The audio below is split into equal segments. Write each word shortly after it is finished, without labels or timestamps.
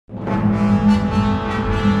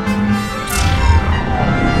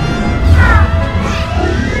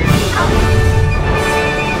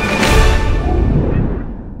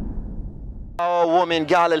Women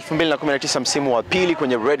Gala 2019 msimu wa pili.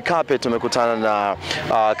 Kwenye red carpet tumekutana na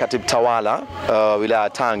Katibu Tawala Wilaya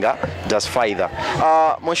Tanga, Faida.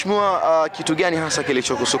 Mheshimiwa, kitu gani hasa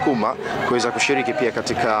kilichokusukuma kuweza kushiriki pia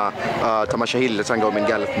katika tamasha hili la Tanga Women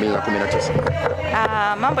Gala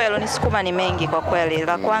 2019? Mambo yalonisukuma ni mengi kwa kweli.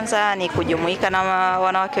 La kwanza ni kujumuika na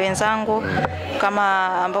wanawake wenzangu, kama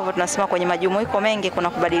ambavyo tunasema kwenye majumuiko mengi kuna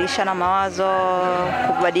kubadilishana mawazo,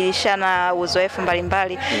 kubadilishana uzoefu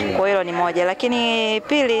mbalimbali. Kwa hilo ni moja, lakini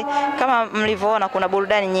pili, kama mlivyoona kuna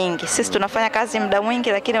burudani nyingi. Sisi tunafanya kazi muda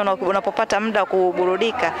mwingi, lakini unapopata muda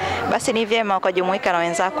kuburudika, basi ni vyema ukajumuika na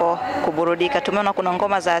wenzako kuburudika. Tumeona kuna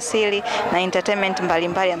ngoma za asili na entertainment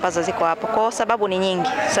mbalimbali ambazo ziko hapo. Kwa sababu ni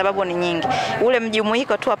nyingi. Ule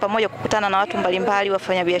mjumuiko tu pamoja, kukutana na watu mbalimbali,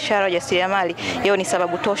 wafanyabiashara, wajasiriamali, hiyo ni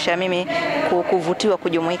sababu tosha mimi kuvutiwa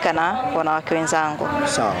kujumuika na wanawake wenzangu.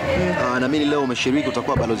 Sawa. Na mimi leo umeshiriki,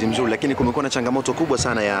 utakuwa balozi mzuri, lakini kumekuwa na changamoto kubwa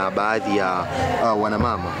sana ya baadhi ya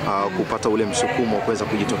wanamama kupata ule msukumo kuweza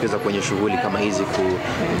kujitokeza kwenye shughuli kama hizi,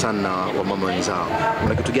 kukutana na wamama wenzao.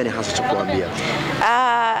 Una kitu gani hasa cha kuambia?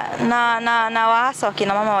 Na waasa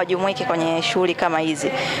wakina mama wajumuike kwenye shughuli kama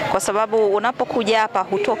hizi, kwa sababu unapokuja hapa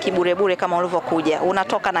hutoki bure kama ulivyokuja,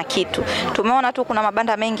 unatoka na kitu. Tumeona tu kuna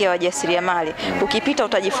mabanda mengi ya wajasiriamali, ukipita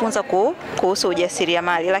utajifunza kuhusu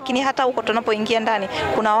ujasiriamali, lakini hata huko tunapoingia ndani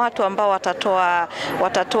kuna watu ambao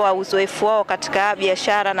watatoa uzoefu wao katika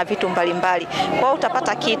biashara na vitu mbalimbali. Kwa hiyo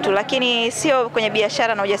utapata kitu, lakini sio kwenye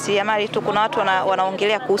biashara na ujasiriamali tu, kuna watu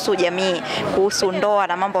wanaongelea kuhusu jamii, kuhusu ndoa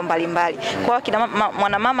na mambo mbalimbali. Kwa hiyo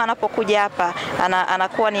mwanamama anapokuja hapa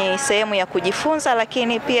anakuwa ni sehemu ya kujifunza,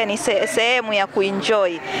 lakini pia ni sehemu ya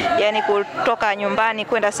kuenjoy, yani kutoka nyumbani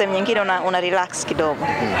kwenda sehemu nyingine una relax kidogo.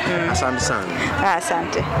 Asante sana.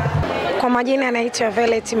 Asante. Kwa majina anaitwa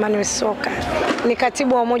Violet Manuel Soka. Ni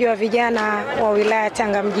katibu wa umoja wa vijana wa wilaya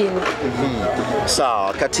Tanga mjini.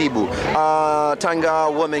 Sawa, katibu. Tanga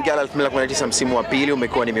Women Gala 2019 msimu wa pili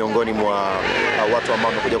umekuwa ni miongoni mwa watu ambao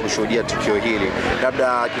wamekuja kushuhudia tukio hili.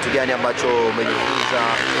 Labda kitu gani ambacho umejifunza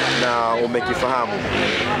na umekifahamu?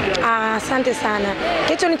 Asante sana.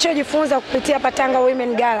 Kitu nilichojifunza kupitia hapa Tanga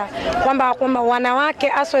Women Gala kwamba wanawake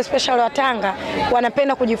hasa especially wa Tanga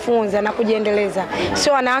wanapenda kujifunza na kujiendeleza.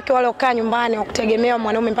 Sio wanawake wale wakaa nyumbani wa kutegemea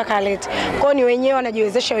mwanaume mpaka alete. Kwa hiyo ni wenyewe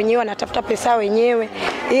wanajiwezesha wenyewe, wanatafuta pesa wenyewe.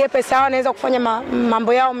 Ile pesa wanaweza kufanya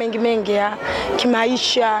mambo yao mengi ya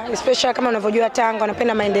kimaisha, especially kama unavyojua Tanga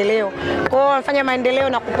wanapenda maendeleo. Kwa hiyo wanafanya maendeleo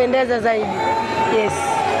na kupendeza zaidi. Yes.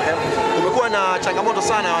 Kumekuwa na changamoto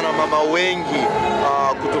sana ya wanamama wengi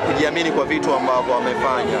kutokujiamini kwa vitu ambavyo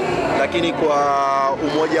wamefanya, lakini kwa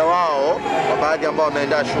umoja wao wa baadhi ambao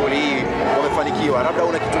wameenda shughuli hii wamefanikiwa. Labda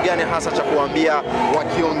una kitu gani hasa cha kuambia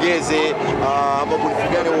wakiongeze, ama kitu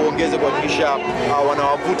gani uongeze kuhakikisha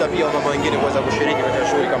wanawavuta pia wamama wengine kuweza kushiriki katika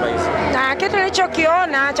shughuli kama hizi? Na kitu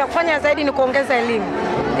nilichokiona cha kufanya zaidi ni kuongeza elimu.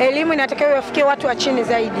 Elimu inatakiwa iwafikie watu wa chini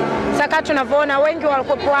zaidi. Sasa tunavyoona wengi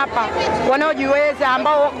walikuwa hapa wanaojiweza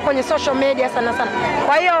ambao wako kwenye social media sana.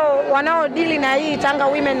 Kwa hiyo wanaodili na hii Tanga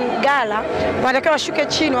Women Gala wanatakiwa washuke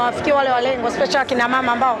chini, wafikie wale walengwa, especially kina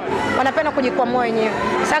mama ambao wanapenda kujikwamua wenyewe.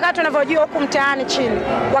 Sasa tunavyojua huku mtaani chini,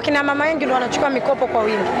 wakina mama wengi ndio wanachukua mikopo kwa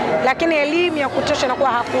wingi, lakini elimu ya kutosha inakuwa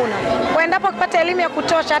hakuna. Kwa endapo ukipata elimu ya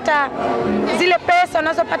kutosha, hata zile pesa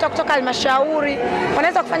unazopata kutoka halmashauri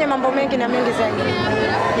wanaweza kufanya mambo mengi na mengi zaidi.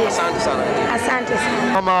 Yes. Asante sana. Asante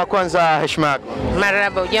sana. Mama, kwanza heshima yako.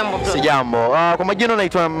 Marhaba, ujambo bro? Sijambo. Kwa majina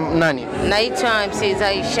unaitwa nani? Naitwa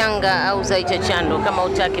MC Shanga au Chachandu kama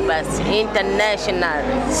utaki basi. International.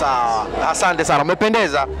 Sawa. Asante sana.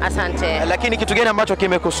 Umependeza. Asante. Lakini kitu gani ambacho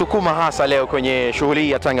kimekusukuma hasa leo kwenye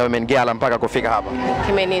shughuli ya Tanga Women Gala mpaka kufika hapa?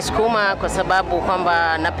 Kimenisukuma kwa sababu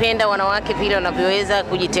kwamba napenda wanawake vile wanavyoweza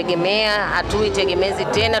kujitegemea, hatuitegemezi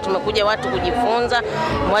tena, tumekuja watu kujifunza,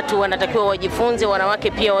 watu wanatakiwa wajifunze,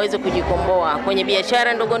 wanawake pia waweze kujikomboa kwenye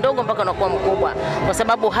biashara ndogo mpaka unakuwa mkubwa, kwa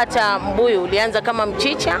sababu hata mbuyu ulianza kama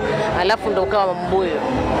mchicha alafu ndo ukawa mbuyu.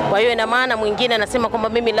 Kwa hiyo ina maana mwingine anasema kwamba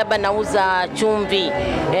mimi labda nauza chumvi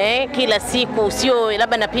kila siku, sio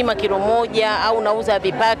labda napima kilo moja au nauza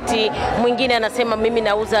vipakti. Mwingine anasema mimi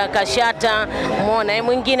nauza kashata, umeona.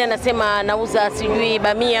 Mwingine anasema nauza sijui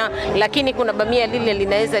bamia, lakini kuna bamia lile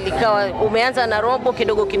linaweza likawa umeanza na robo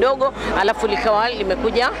kidogo alafu likawa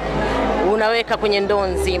limekuja unaweka kwenye ndoo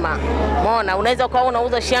nzima. Umeona, unaweza ukawa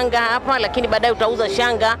unauza shanga hapa, lakini baadaye utauza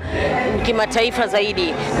shanga kimataifa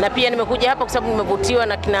zaidi. Na pia nimekuja hapa kwa sababu nimevutiwa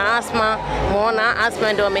na kina Asma. Umeona,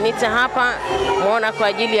 Asma ndio wamenita hapa, umeona, kwa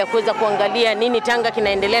ajili ya kuweza kuangalia nini Tanga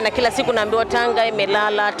kinaendelea. Na kila siku naambiwa Tanga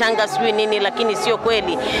imelala, Tanga sijui nini, lakini sio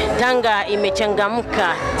kweli. Tanga imechangamka,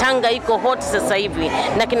 Tanga iko hot sasa hivi,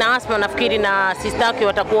 na kina Asma nafikiri na sister yake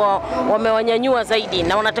watakuwa wamewanyanyua zaidi,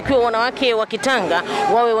 na wanatakiwa wanawake wa Kitanga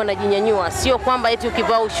wawe wanajinyanyua, sio kwamba eti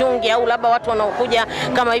ukivaa ushungi au labda watu wanaokuja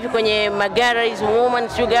kama hivi kwenye magalleries women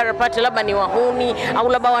sugar party labda ni wahuni au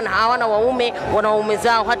labda hawana waume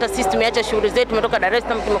zao. Hata sisi tumeacha shughuli zetu, tumetoka Dar es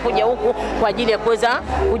Salaam tumekuja huku kwa ajili ya kuweza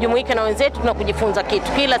kujumuika na wenzetu na kujifunza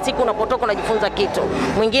kitu. Kila siku unapotoka unajifunza kitu.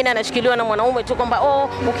 Mwingine anashikiliwa na mwanaume tu kwamba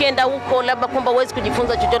ukienda huko labda kwamba huwezi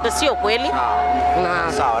kujifunza chochote, sio kweli.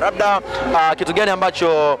 Sawa, labda kitu gani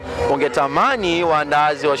ambacho ungetamani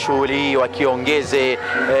waandaazi wa shughuli hii wakiongeze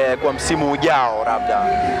kwa msimu ujao labda?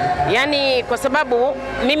 Yani kwa sababu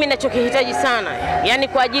mimi ninachokihitaji sana, yani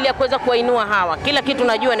kwa ajili ya kuweza kuwainua hawa, kila kitu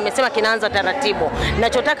najua nimesema kinaanza taratibu.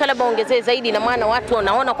 Ninachotaka labda ongezee zaidi, na maana watu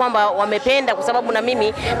wanaona kwamba wamependa, kwa sababu na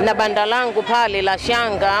mimi na banda langu pale la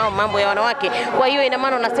Shanga mambo ya wanawake. Kwa hiyo ina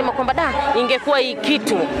maana nasema kwamba ingekuwa hii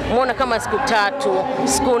kitu muona kama siku 3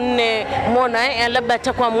 siku 4 muona labda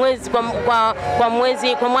hata kwa mwezi kwa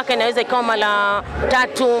mwezi kwa mwaka inaweza ikawa mara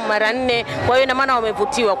 3 mara 4. Kwa hiyo ina maana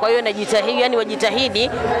wamevutiwa. Kwa hiyo najitahidi, yani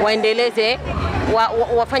wajitahidi waendeleze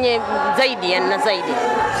wafanye zaidi na zaidi.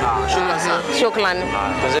 Shukrani.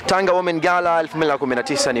 Tanga Women Gala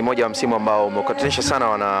 2019 ni moja wa msimu ambao umekutanisha sana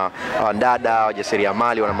wanadada,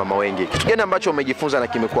 wajasiriamali, wana mama wengi. Kitu gani ambacho umejifunza na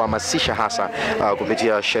kimekuhamasisha hasa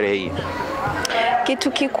kupitia sherehe hii?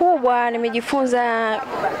 Kitu kikubwa nimejifunza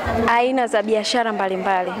aina za biashara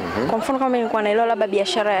mbalimbali. Kwa mfano kama nilikuwa naelewa labda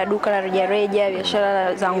biashara ya duka la rejareja,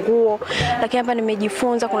 biashara za nguo, lakini hapa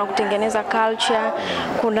nimejifunza kuna kutengeneza culture,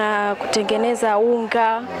 kuna kutengeneza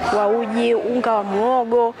unga wa uji, unga wa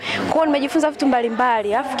muhogo. Kwa hiyo nimejifunza vitu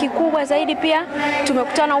mbalimbali. Alafu kikubwa zaidi pia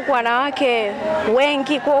tumekutana huku wanawake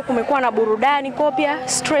wengi, kwa hiyo kumekuwa na burudani, kwa pia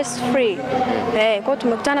stress free. Kwa hiyo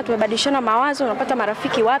tumekutana, tumebadilishana mawazo, unapata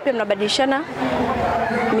marafiki wapya, mnabadilishana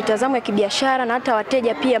mitazamo ya kibiashara, na hata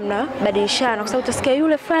wateja pia mnabadilishana, kwa sababu utasikia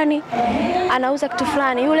yule fulani anauza kitu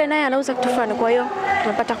fulani, yule naye anauza kitu fulani, kwa hiyo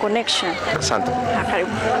tunapata connection. Asante.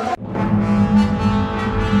 Karibu.